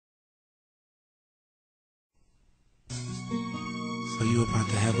So you about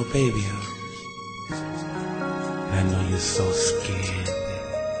to have a baby, huh? And I know you're so scared.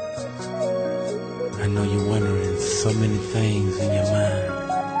 I know you're wondering so many things in your mind.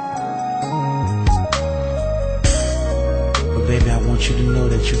 But baby, I want you to know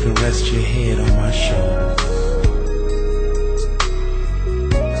that you can rest your head on my shoulders.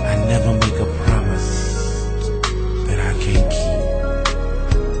 I never make a promise that I can't keep.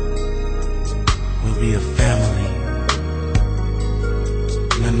 We'll be a family.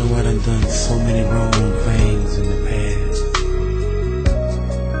 And I know I done so many wrong things in the past.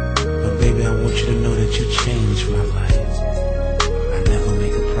 But baby, I want you to know that you changed my life. I never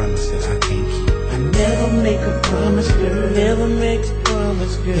make a promise that I can't keep. I never make a promise, girl. Never make a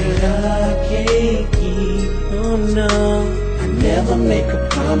promise, girl, that I can't keep. Oh no. I never make a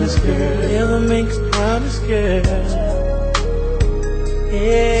promise, girl. Never make a promise, girl.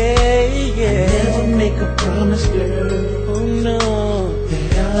 Yeah, yeah. I never make a promise, girl. Oh no.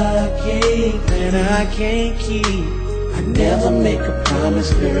 That I can't keep. I never make a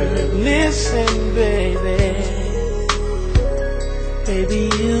promise, girl. Listen, baby. Baby,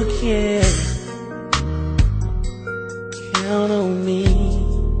 you can count on me.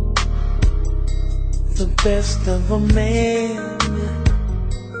 The best of a man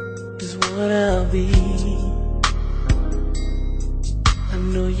is what I'll be. I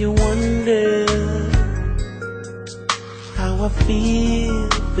know you wonder how I feel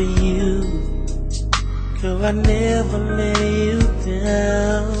for you. Girl, I never let you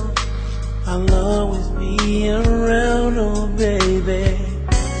down. I'll always be around, oh baby.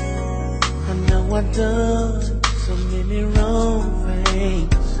 I know I've done so many wrong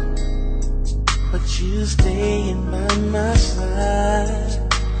things, but you staying by my side.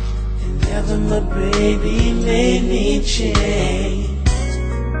 And having my baby made me change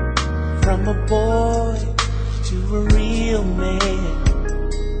from a boy to a real man.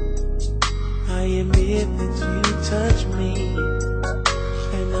 I admit that you touch me,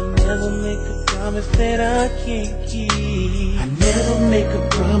 and I never make a promise that I can't keep. I never make a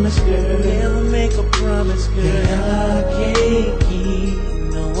promise, girl. Never make a promise, girl, that I can't keep.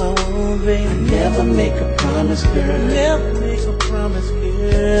 No, I won't, baby. I never make a promise, girl. Never make a promise,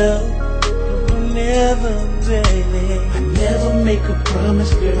 girl. Never, baby. I never make a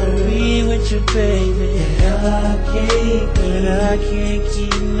promise, girl. I'll be with you, baby. That I can't keep. That I can't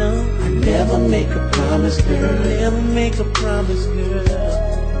keep, no. I never make a promise, girl. Never make a promise, girl.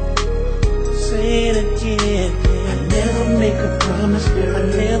 Say it again. I never make a promise, girl. I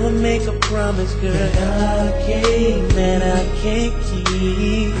never make a promise, girl, that I can't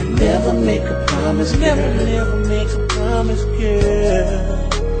keep. I never make a promise, girl. Never make a promise, girl.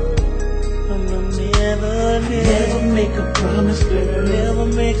 Oh, no, never make a promise, girl. Never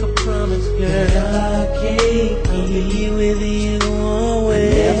make a promise, girl, that I can't I'll be with you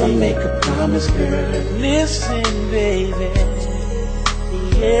always. Never make a promise, girl. Listen, baby.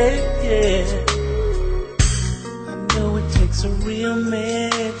 Yeah, yeah. I know it takes a real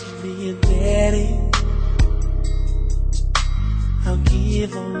man to be a daddy. I'll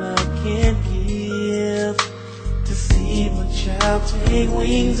give all I can give to see my child take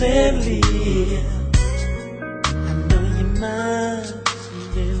wings and live. I know your mind's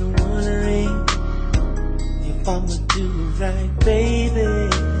been wondering if I'ma do right, baby.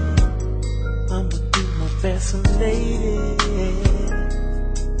 I'ma do my best, lady.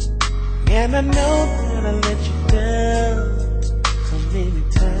 And I know that I let you down so many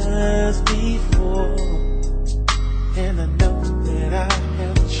times before. And I know that I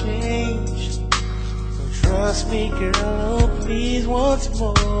have changed. So trust me, girl, oh please once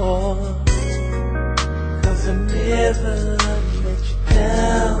more. 'Cause I never let you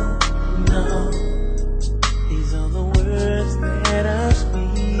down, no. These are the words that I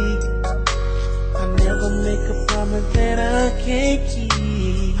speak. I never make a promise that I can't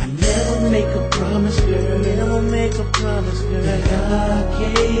keep. I never make a promise, girl. Never make a promise, girl, that I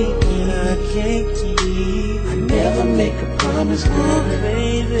can't keep. I can't keep. I never make a promise, girl. Oh,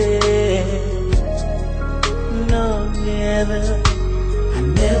 baby. No, never. I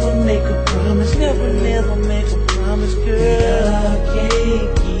never make a promise, Never, girl. never make a promise, that girl. I can't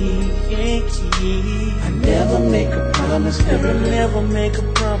keep. Can't keep. I never make a promise, girl. Never make a